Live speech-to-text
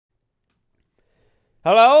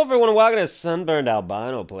Hello, everyone, and welcome to Sunburned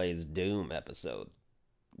Albino Plays Doom episode.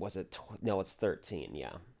 Was it? No, it's 13,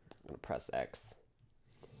 yeah. I'm gonna press X.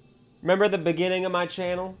 Remember the beginning of my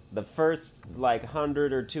channel? The first, like,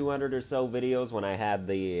 100 or 200 or so videos when I had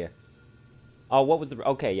the... Oh, what was the...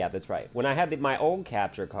 Okay, yeah, that's right. When I had my old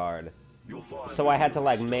capture card, so I had to,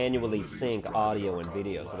 like, manually sync audio and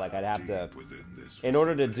video. So, like, I'd have to... In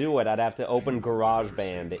order to do it, I'd have to open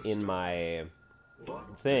GarageBand in my...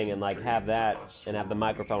 thing and like have that and have the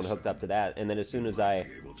microphone hooked up to that, and then as soon as I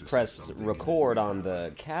pressed record on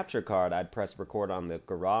the capture card, I'd press record on the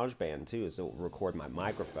GarageBand too, so it would record my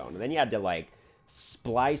microphone, and then you had to like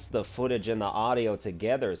splice the footage and the audio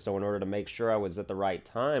together. So in order to make sure I was at the right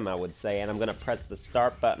time, I would say, and I'm gonna press the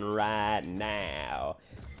start button right now.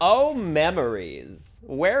 Oh, memories,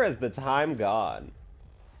 where is the time gone?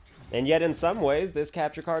 And yet, in some ways, this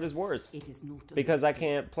capture card is worse. Because I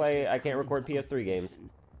can't record PS3 games.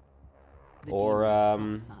 Or,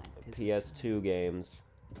 PS2 games.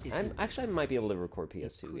 Actually, I might be able to record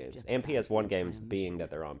PS2 games. And PS1 games, being that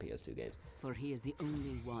they're on PS2 games.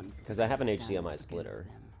 Because I have an HDMI splitter.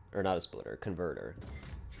 Or not a splitter, converter.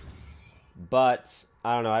 But,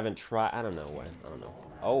 I don't know, I haven't tried, I don't know what, I don't know.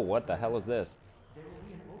 Oh, what the hell is this?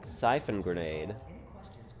 Siphon grenade.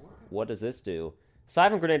 What does this do?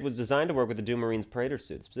 Siphon grenade was designed to work with the Doom Marine's Praetor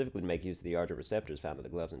suit, specifically to make use of the Argent receptors found in the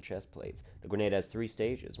gloves and chest plates. The grenade has 3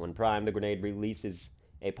 stages. When primed, the grenade releases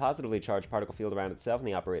a positively charged particle field around itself in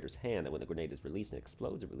the operator's hand, and when the grenade is released and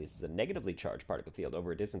explodes, it releases a negatively charged particle field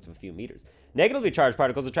over a distance of a few meters. Negatively charged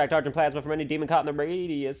particles attract Argent plasma from any demon caught in the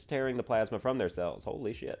radius, tearing the plasma from their cells.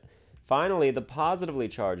 Holy shit. Finally, the positively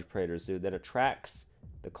charged Praetor suit then attracts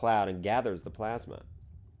the cloud and gathers the plasma.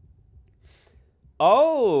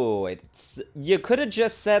 Oh, it's... You could have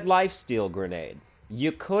just said lifesteal grenade.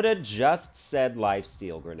 You could have just said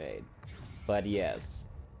lifesteal grenade. But yes.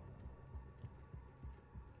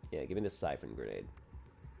 Yeah, give me the siphon grenade.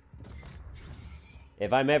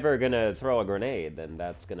 If I'm ever gonna throw a grenade, then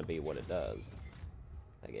that's gonna be what it does.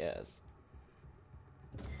 I guess.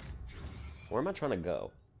 Where am I trying to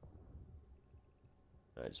go?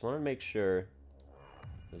 I just want to make sure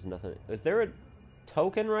there's nothing... Is there a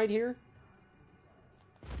token right here?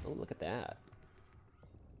 Oh, look at that.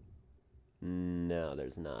 No,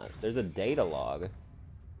 there's not. There's a data log.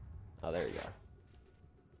 Oh, there you go.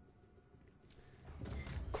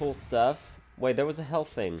 Cool stuff. Wait, there was a health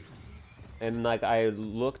thing. And, like, I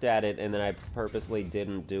looked at it, and then I purposely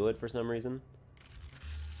didn't do it for some reason.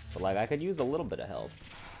 But, like, I could use a little bit of health.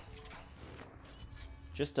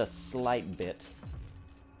 Just a slight bit.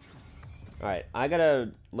 Alright, I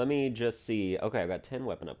gotta... Let me just see. Okay, I've got 10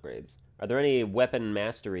 weapon upgrades. Are there any weapon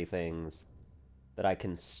mastery things that I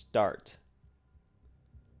can start?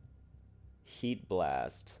 Heat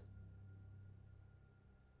blast.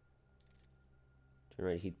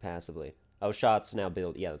 Generate heat passively. Oh, shots now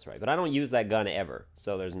build. Yeah, that's right. But I don't use that gun ever,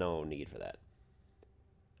 so there's no need for that.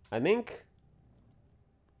 I think...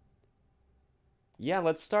 Yeah,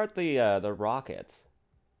 let's start the rocket.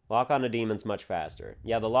 Lock on a demon's much faster.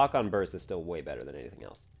 Yeah, the lock on burst is still way better than anything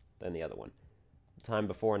else, than the other one. Time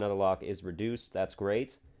before another lock is reduced. That's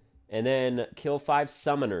great. And then kill 5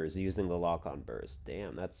 summoners using the lock-on burst.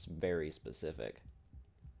 Damn, that's very specific.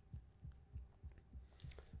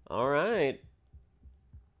 Alright.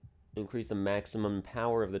 Increase the maximum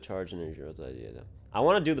power of the charge and injure. I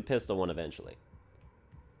want to do the pistol one eventually.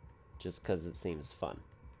 Just because it seems fun.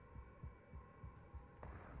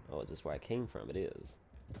 Oh, is this where I came from? It is.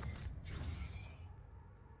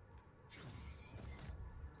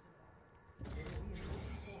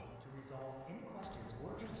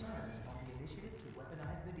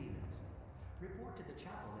 Report to the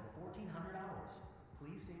chapel at 1400 hours.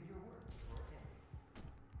 Please save your work for a day.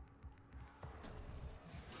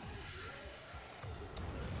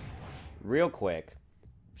 Real quick.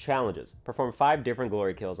 Challenges. Perform 5 different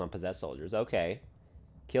glory kills on possessed soldiers. Okay.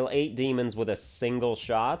 Kill 8 demons with a single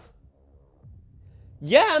shot.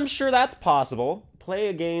 Yeah, I'm sure that's possible. Play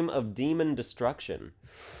a game of demon destruction.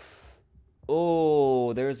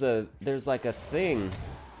 Oh, there's like a thing.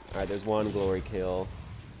 Alright, there's 1 glory kill.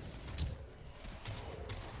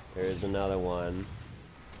 There's another one.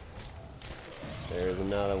 There's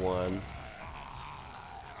another one.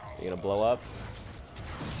 You gonna blow up?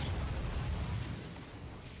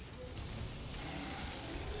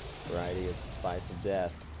 Variety of spice of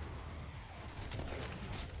death.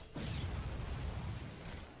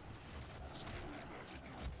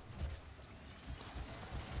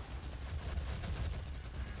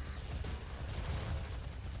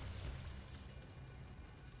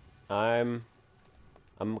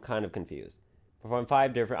 I'm kind of confused. Perform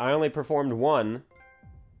 5 different... I only performed 1.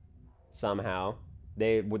 Somehow.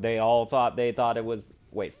 They all thought it was,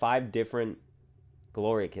 wait, 5 different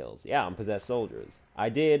glory kills. Yeah, on possessed soldiers. I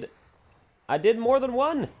did more than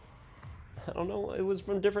one. I don't know. It was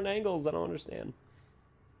from different angles. I don't understand.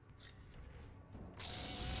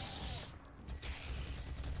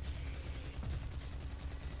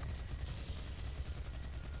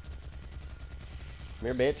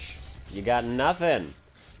 Come here, bitch. You got nothing.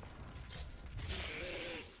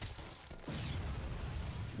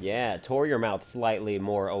 Yeah, tore your mouth slightly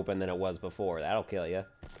more open than it was before. That'll kill you.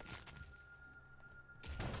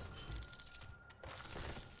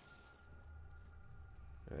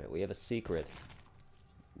 Alright, we have a secret.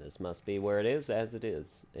 This must be where it is, as it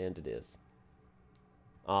is. And it is.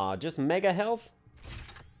 Just mega health?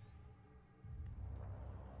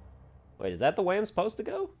 Wait, is that the way I'm supposed to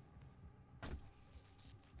go?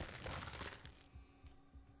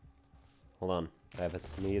 Hold on. I have a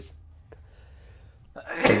sneeze.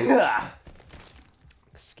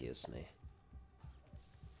 Excuse me.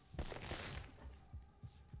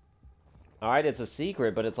 Alright, it's a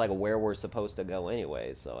secret, but it's like where we're supposed to go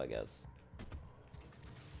anyway, so I guess.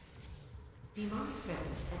 Demonic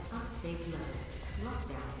presence at unsafe level.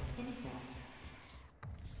 Lockdown in effect.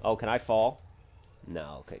 Oh, can I fall?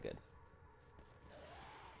 No, okay, good.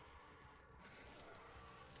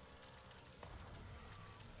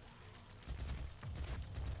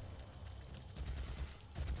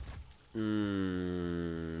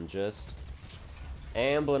 Just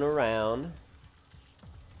ambling around.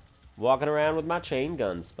 Walking around with my chain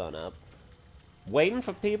gun spun up. Waiting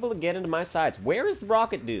for people to get into my sights. Where is the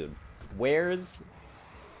rocket dude? Where's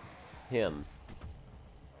him?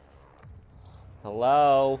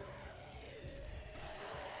 Hello?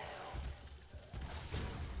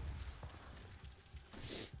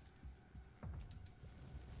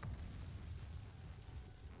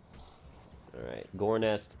 Alright, Gore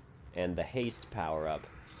Nest and the haste power-up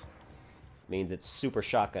means it's super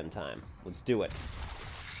shotgun time. Let's do it.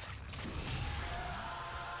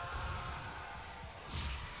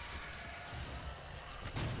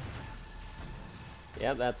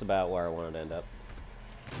 Yeah, that's about where I wanted to end up.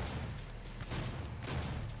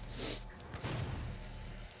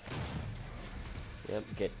 Yep,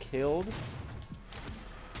 get killed.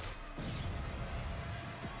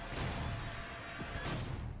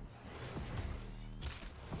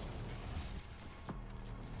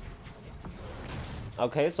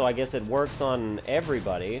 Okay, so I guess it works on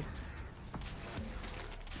everybody.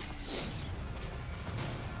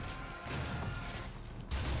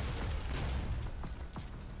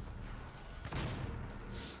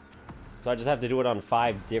 So I just have to do it on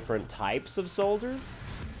 5 different types of soldiers?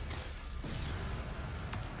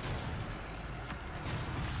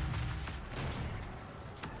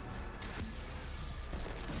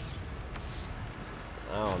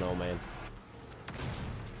 I don't know, man.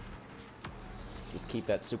 Just keep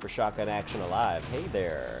that super shotgun action alive. Hey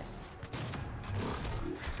there.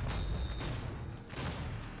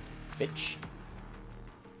 Bitch.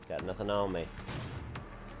 Got nothing on me.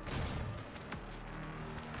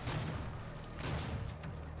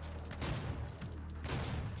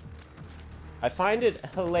 I find it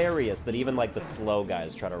hilarious that even, like, the slow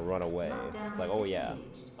guys try to run away. It's like, oh yeah,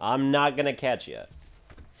 I'm not gonna catch you.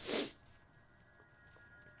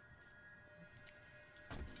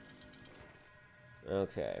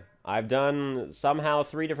 Okay. I've done, somehow,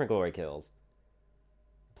 3 different glory kills.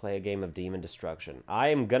 Play a game of Demon Destruction. I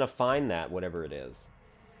am gonna find that, whatever it is.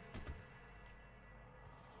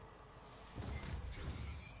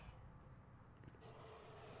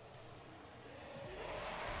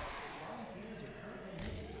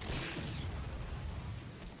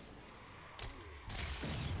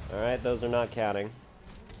 Alright, those are not counting.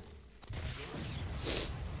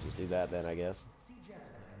 Just do that then, I guess.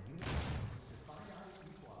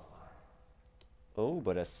 Oh,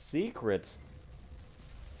 but a secret.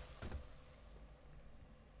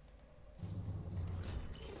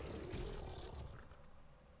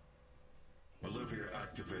 Olivia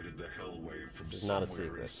activated the hell wave from It's not a somewhere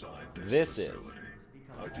secret. inside This is. facility.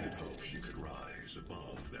 I did hope she could rise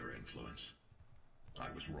above their influence.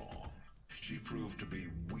 I was wrong. She proved to be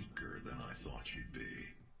weaker than I thought she'd be.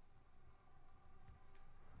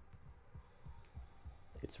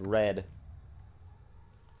 It's red.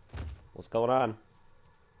 What's going on?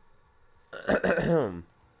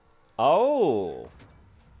 Oh!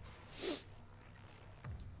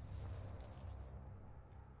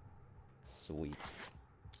 Sweet.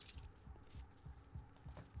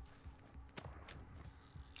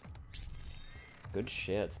 Good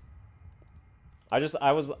shit. I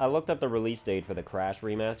looked up the release date for the Crash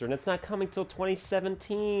remaster and it's not coming till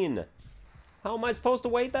 2017. How am I supposed to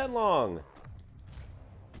wait that long?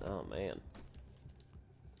 Oh, man.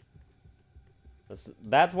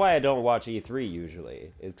 That's why I don't watch E3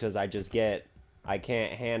 usually. It's because I just get... I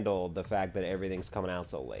can't handle the fact that everything's coming out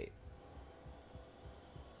so late.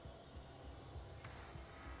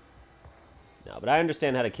 No, but I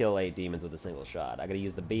understand how to kill 8 demons with a single shot. I gotta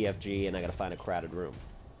use the BFG, and I gotta find a crowded room.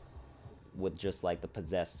 With just, like, the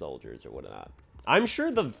possessed soldiers or whatnot. I'm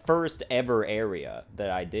sure the first ever area that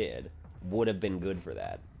I did would have been good for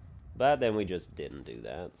that. But then we just didn't do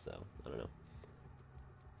that, so I don't know.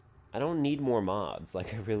 I don't need more mods,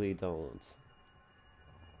 like I really don't.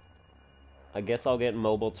 I guess I'll get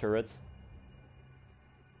mobile turrets.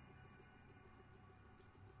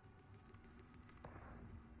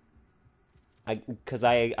 Because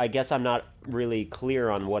I guess I'm not really clear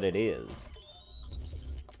on what it is.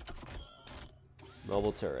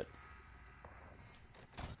 Mobile turret.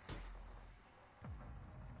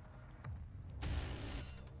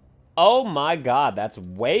 Oh my god, that's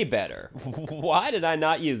way better. Why did I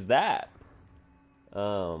not use that?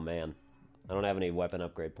 Oh man. I don't have any weapon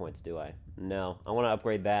upgrade points, do I? No. I want to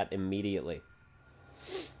upgrade that immediately.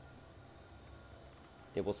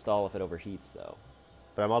 It will stall if it overheats, though.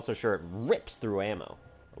 But I'm also sure it rips through ammo.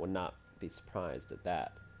 I would not be surprised at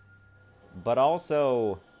that. But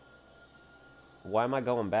also... Why am I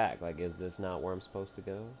going back? Like, is this not where I'm supposed to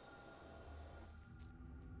go?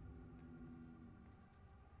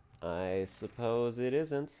 I suppose it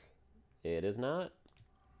isn't. It is not.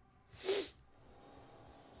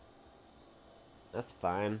 That's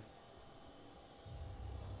fine.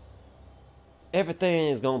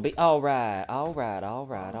 Everything's gonna be alright, alright,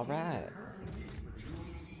 alright, alright.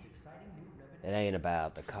 It ain't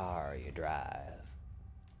about the car you drive.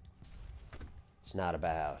 It's not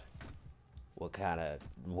about what kind of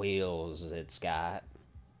wheels it's got.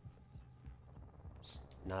 It's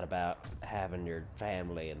not about having your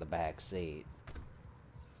family in the back seat.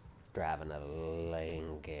 Driving a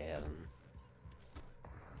Lincoln.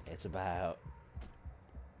 It's about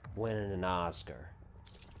winning an Oscar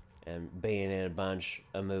and being in a bunch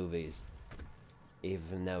of movies,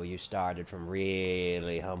 even though you started from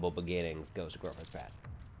really humble beginnings. Ghost of Girlfriend's Past.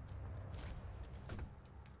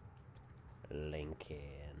 Lincoln.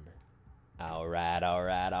 Alright,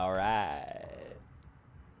 alright, alright.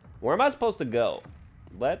 Where am I supposed to go?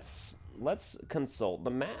 Let's consult the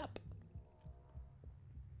map.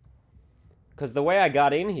 Because the way I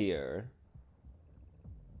got in here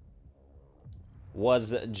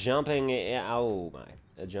was jumping in, oh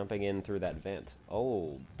my, jumping in through that vent.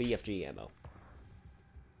 Oh, BFG ammo.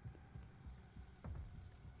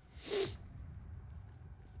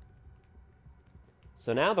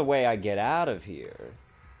 So now the way I get out of here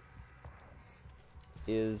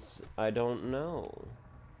is, I don't know.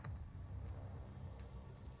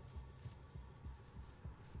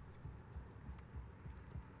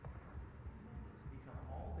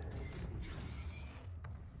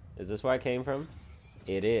 Is this where I came from?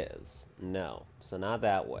 It is. No. So not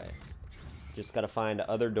that way. Just gotta find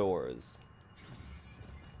other doors.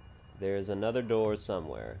 There's another door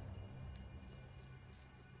somewhere.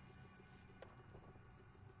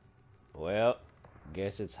 Well,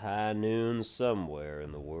 guess it's high noon somewhere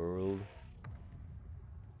in the world.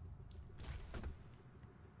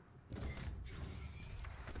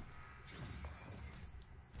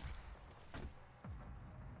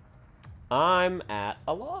 I'm at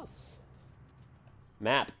a loss.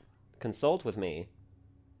 Map. Consult with me.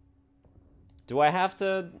 Do I have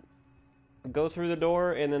to go through the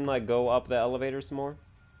door and then, like, go up the elevator some more?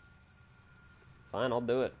 Fine, I'll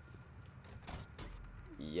do it.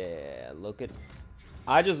 Yeah, look at...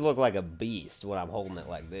 I just look like a beast when I'm holding it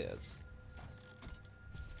like this.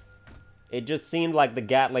 It just seemed like the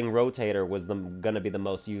Gatling rotator was gonna be the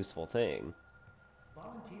most useful thing.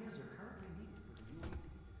 Volunteers are currently needed for the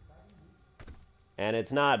UAV. And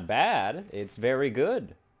it's not bad. It's very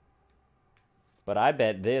good. But I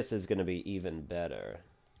bet this is gonna be even better.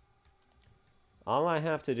 All I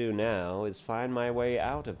have to do now is find my way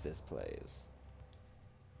out of this place.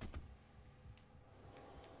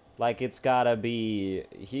 Like, it's gotta be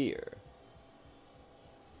here.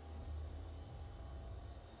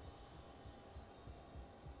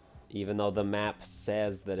 Even though the map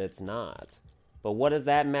says that it's not. But what does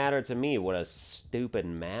that matter to me, what a stupid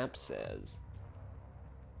map says?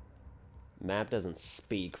 Map doesn't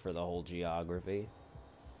speak for the whole geography.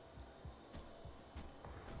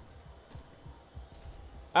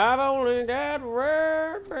 I've only got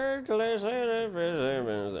red pixels.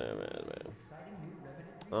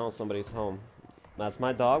 Oh, somebody's home. That's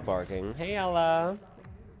my dog barking. Hey, Ella.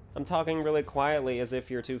 I'm talking really quietly as if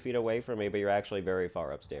you're 2 feet away from me, but you're actually very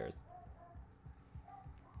far upstairs.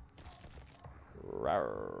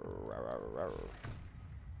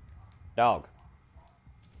 Dog.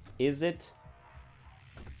 Is it?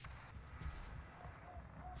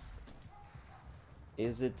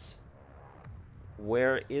 Is it?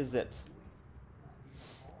 Where is it?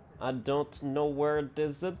 I don't know where it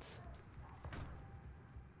is it.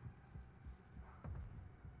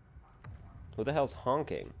 Who the hell's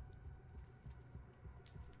honking?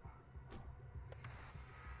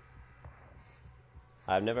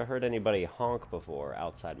 I've never heard anybody honk before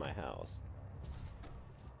outside my house.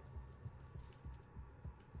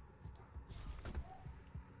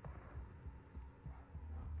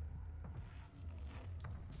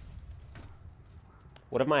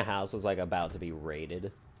 What if my house was like about to be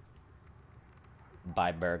raided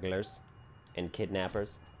by burglars and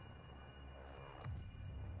kidnappers?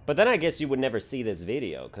 But then I guess you would never see this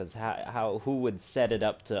video, because who would set it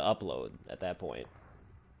up to upload at that point?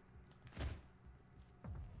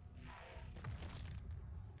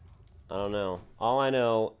 I don't know. All I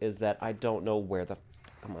know is that I don't know where the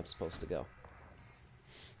fuck am I supposed to go.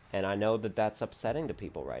 And I know that that's upsetting to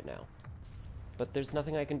people right now. But there's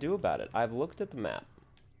nothing I can do about it. I've looked at the map.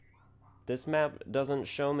 This map doesn't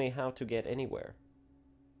show me how to get anywhere.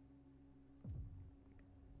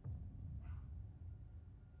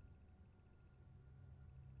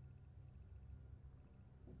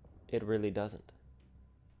 It really doesn't.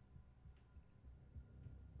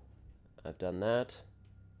 I've done that.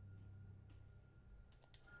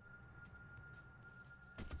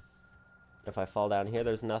 If I fall down here,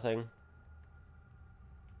 there's nothing.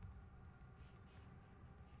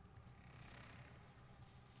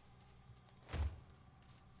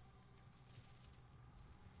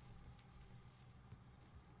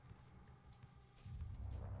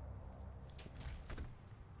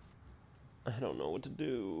 I don't know what to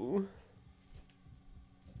do.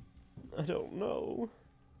 I don't know.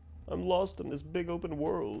 I'm lost in this big open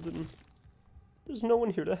world, and there's no one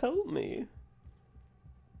here to help me.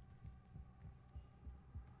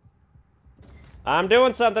 I'm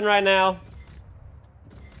doing something right now.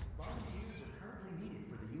 Volunteers are currently needed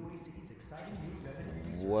for the UAC's exciting new revenue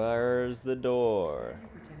research. Where's the door?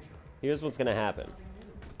 Here's what's gonna happen.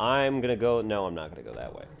 I'm gonna go... No, I'm not gonna go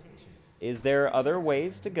that way. Is there other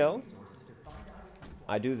ways to go?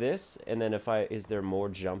 I do this, and then if I... Is there more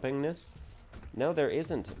jumpingness? No, there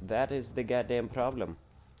isn't. That is the goddamn problem.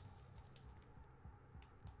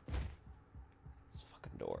 This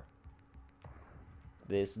fucking door.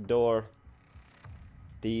 This door.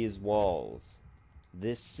 These walls.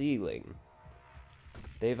 This ceiling.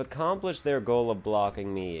 They've accomplished their goal of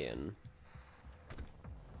blocking me in.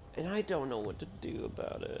 And I don't know what to do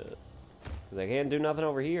about it. Because I can't do nothing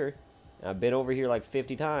over here. I've been over here like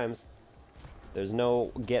 50 times. There's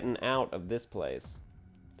no getting out of this place.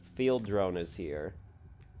 The field drone is here.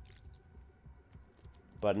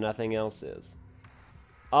 But nothing else is.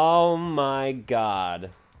 Oh my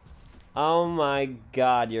god. Oh my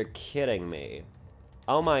god, you're kidding me.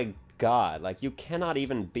 Oh my god, like you cannot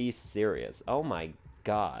even be serious. Oh my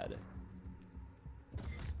god.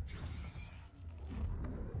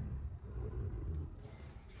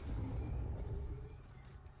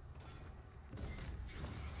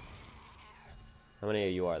 How many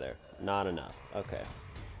of you are there? Not enough. Okay.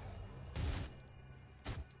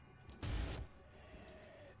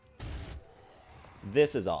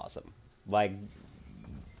 This is awesome. Like,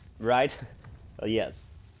 right? Yes.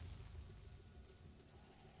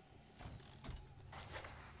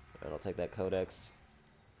 Alright, I'll take that codex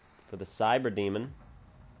for the cyber demon.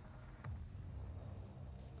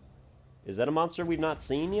 Is that a monster we've not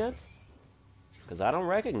seen yet? Because I don't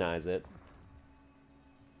recognize it.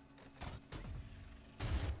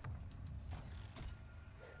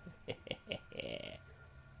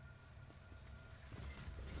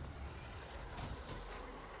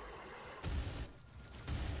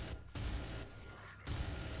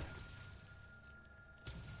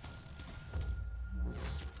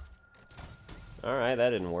 Alright, that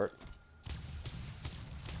didn't work.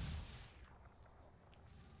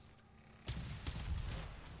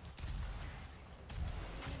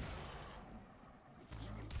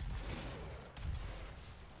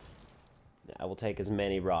 I will take as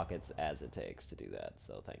many rockets as it takes to do that,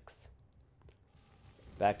 so thanks.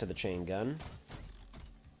 Back to the chain gun.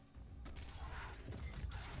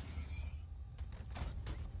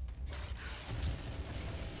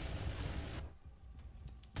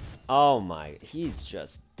 Oh my, he's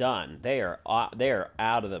just done. They are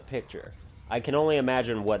out of the picture. I can only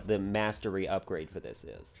imagine what the mastery upgrade for this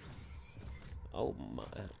is. Oh my,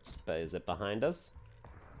 is it behind us?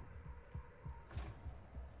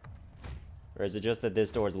 Or is it just that this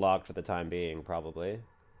door is locked for the time being, probably?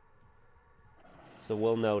 So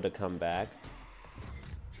we'll know to come back.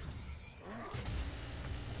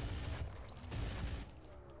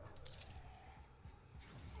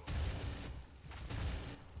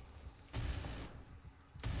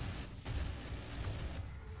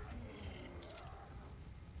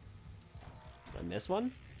 Did I miss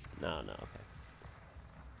one? No, okay.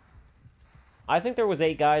 I think there was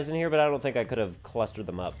 8 guys in here, but I don't think I could have clustered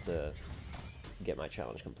them up to get my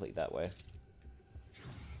challenge complete that way.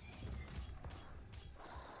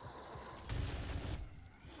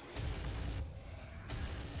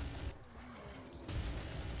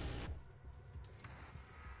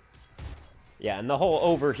 Yeah, and the whole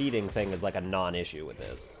overheating thing is like a non-issue with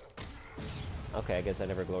this. Okay, I guess I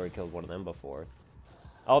never glory killed one of them before.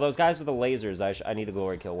 Oh, those guys with the lasers, I need to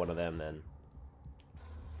glory kill one of them then.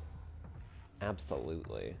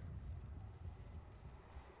 Absolutely.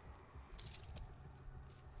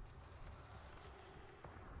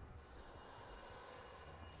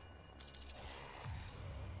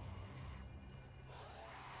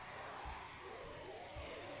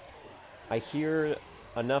 I hear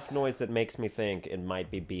enough noise that makes me think it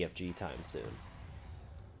might be BFG time soon.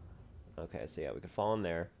 Okay, so yeah, we could fall in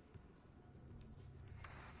there.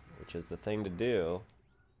 Which is the thing to do.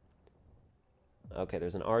 Okay,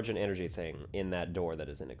 there's an Argent energy thing in that door that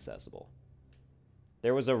is inaccessible.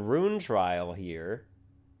 There was a rune trial here.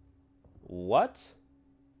 What?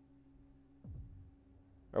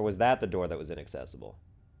 Or was that the door that was inaccessible?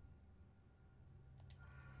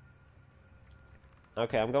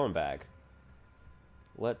 Okay, I'm going back.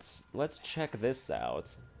 Let's check this out.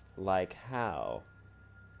 Like how?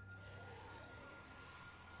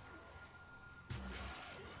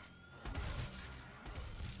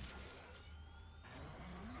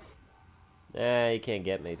 You can't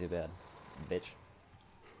get me, too bad. Bitch.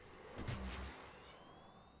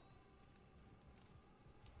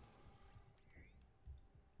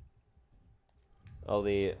 Oh,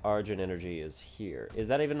 the Argent energy is here. Is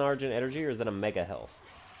that even Argent energy, or is that a mega health?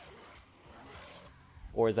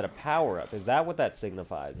 Or is that a power-up? Is that what that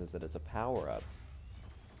signifies? Is that it's a power-up?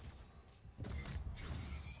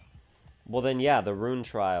 Well, then, yeah, the rune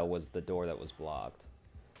trial was the door that was blocked.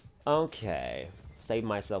 Okay. Save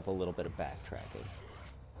myself a little bit of backtracking.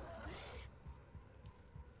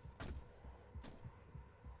 How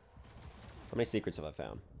many secrets have I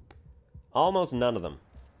found? Almost none of them.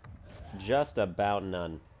 Just about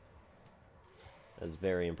none. That's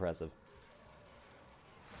very impressive.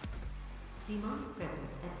 Demonic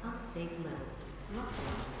presence at unsafe levels.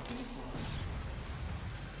 Lockdown in effect.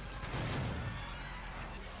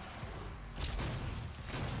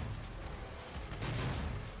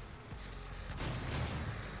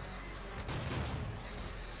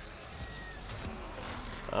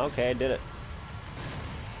 Okay, did it.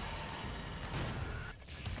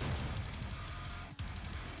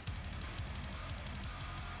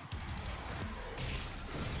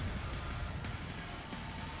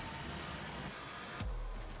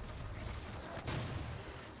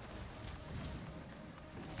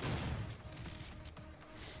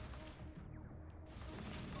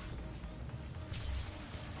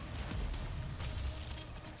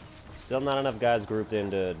 Still not enough guys grouped in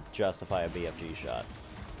to justify a BFG shot.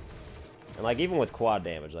 And, like, even with quad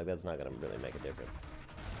damage, like, that's not gonna really make a difference.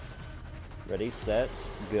 Ready, set,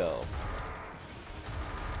 go.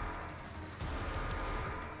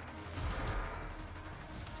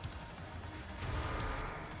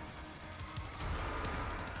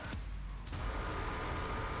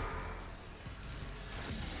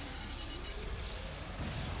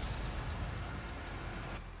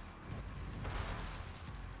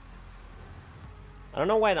 I don't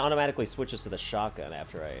know why it automatically switches to the shotgun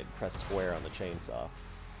after I press square on the chainsaw.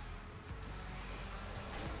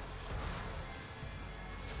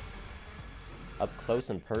 Up close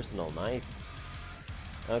and personal, nice.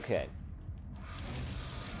 Okay.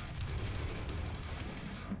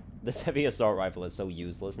 This heavy assault rifle is so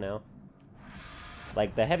useless now.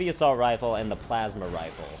 Like, the heavy assault rifle and the plasma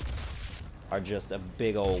rifle are just a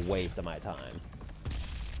big old waste of my time.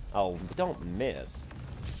 Oh, don't miss.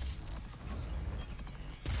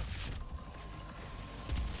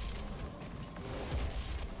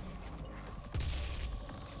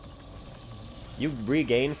 You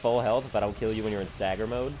regain full health, but I'll kill you when you're in stagger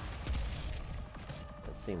mode?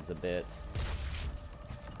 That seems a bit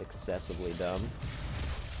excessively dumb.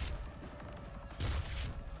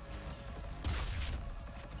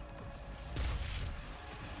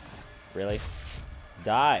 Really?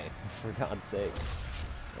 Die, for God's sake.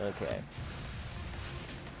 Okay.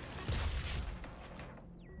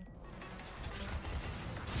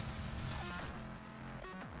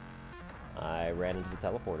 I I ran into the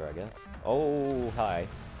teleporter, I guess. Oh, hi.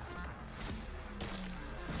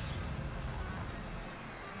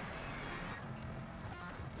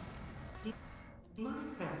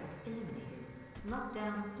 Demonic presence eliminated.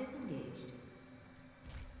 Lockdown disengaged.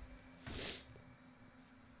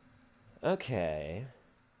 Okay.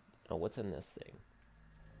 Oh, what's in this thing?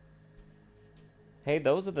 Hey,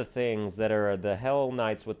 those are the things that are the Hell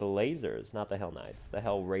Knights with the lasers. Not the Hell Knights. The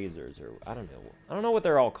Hell Razors, or I don't know. I don't know what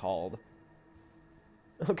they're all called.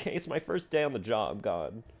 Okay, it's my first day on the job,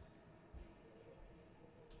 God.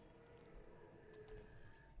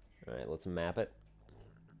 Alright, let's map it.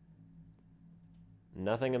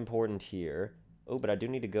 Nothing important here. Oh, but I do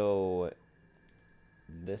need to go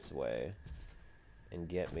this way and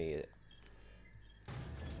get me...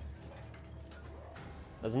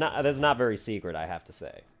 That's not very secret, I have to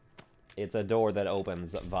say. It's a door that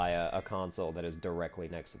opens via a console that is directly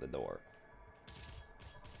next to the door.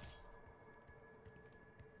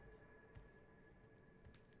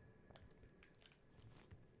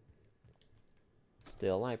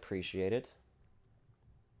 Still, I appreciate it.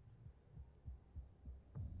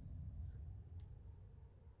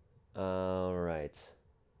 Alright.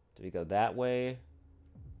 Do we go that way?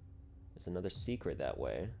 There's another secret that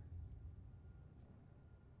way.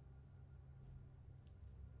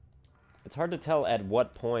 It's hard to tell at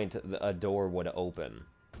what point a door would open.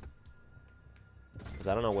 Because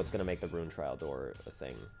I don't know what's going to make the Rune Trial door a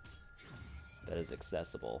thing that is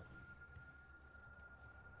accessible.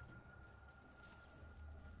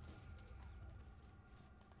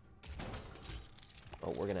 Oh,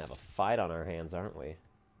 we're going to have a fight on our hands, aren't we?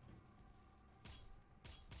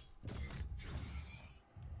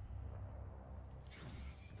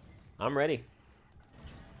 I'm ready.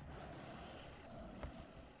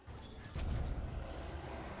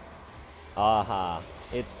 Aha,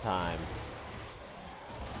 it's time.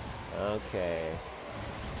 Okay.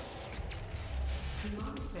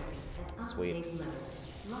 Sweet.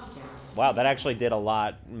 Wow, that actually did a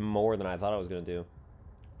lot more than I thought it was going to do.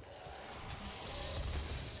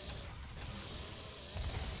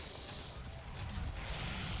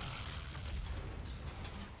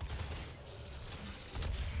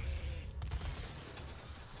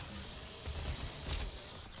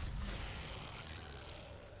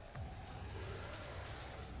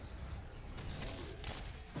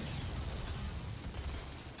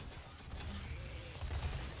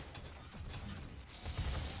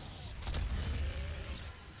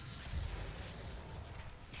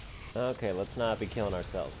 Okay, let's not be killing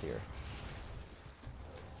ourselves here.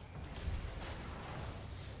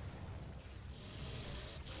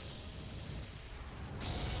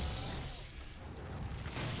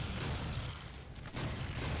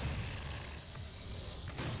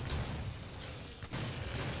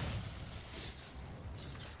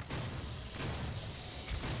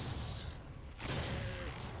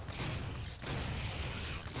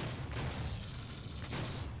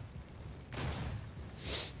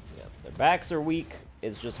 Backs are weak.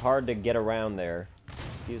 It's just hard to get around there.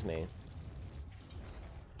 Excuse me.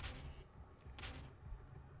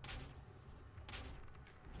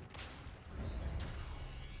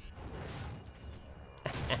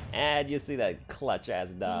 And you see that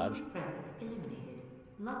clutch-ass dodge. Presence eliminated.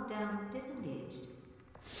 Lockdown disengaged.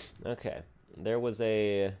 Okay. There was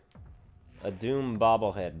a Doom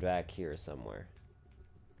bobblehead back here somewhere.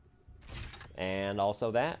 And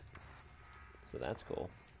also that. So that's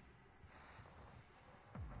cool.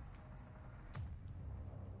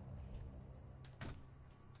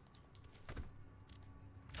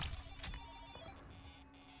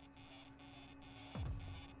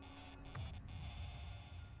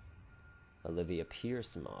 Olivia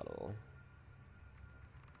Pierce model.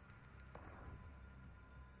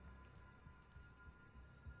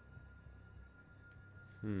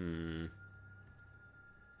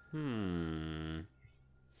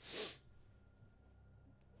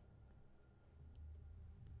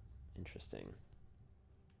 Interesting.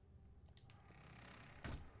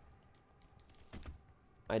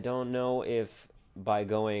 I don't know if by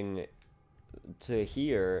going to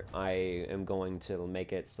here, I am going to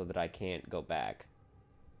make it so that I can't go back.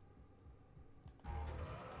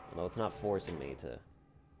 Although it's not forcing me to.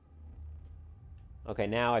 Okay,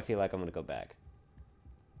 now I feel like I'm going to go back.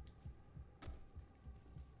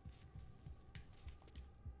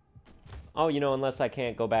 Oh, you know, unless I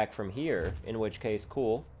can't go back from here, in which case,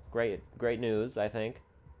 cool. Great news, I think.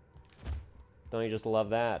 Don't you just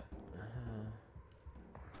love that?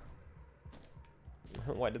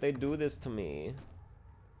 Why did they do this to me?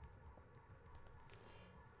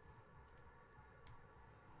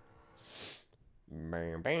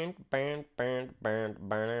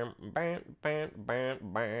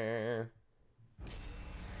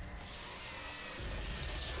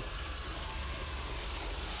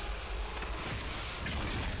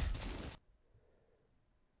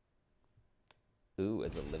 Ooh,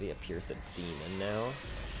 is Olivia Pierce a demon now?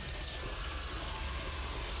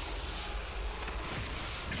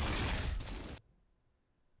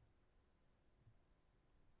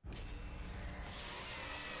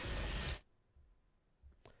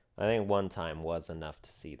 I think one time was enough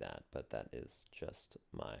to see that, but that is just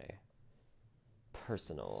my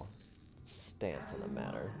personal stance on the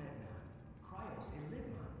matter.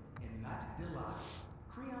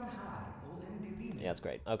 Yeah, that's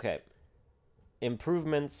great. Okay.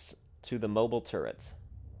 Improvements to the mobile turret.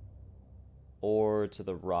 Or to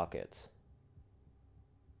the rocket.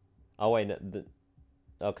 Oh, wait. No,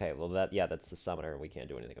 okay, well, that's the summoner, and we can't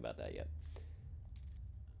do anything about that yet.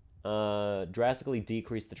 Drastically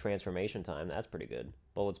decrease the transformation time. That's pretty good.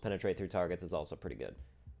 Bullets penetrate through targets is also pretty good.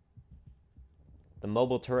 The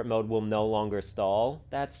mobile turret mode will no longer stall.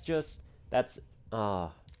 That's just... That's... I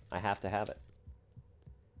have to have it.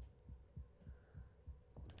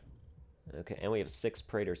 Okay, and we have 6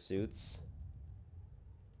 Praetor suits.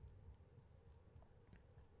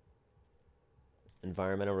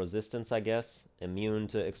 Environmental resistance, I guess. Immune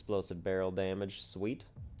to explosive barrel damage. Sweet.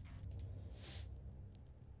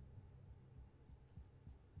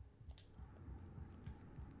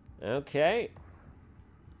 Okay.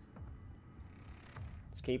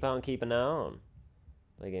 Let's keep on keeping on.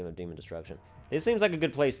 Play a game of Demon Destruction. This seems like a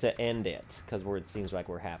good place to end it, because it seems like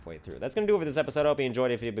we're halfway through. That's going to do it for this episode. I hope you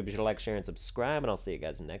enjoyed it. If you did, be sure to like, share, and subscribe, and I'll see you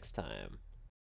guys next time.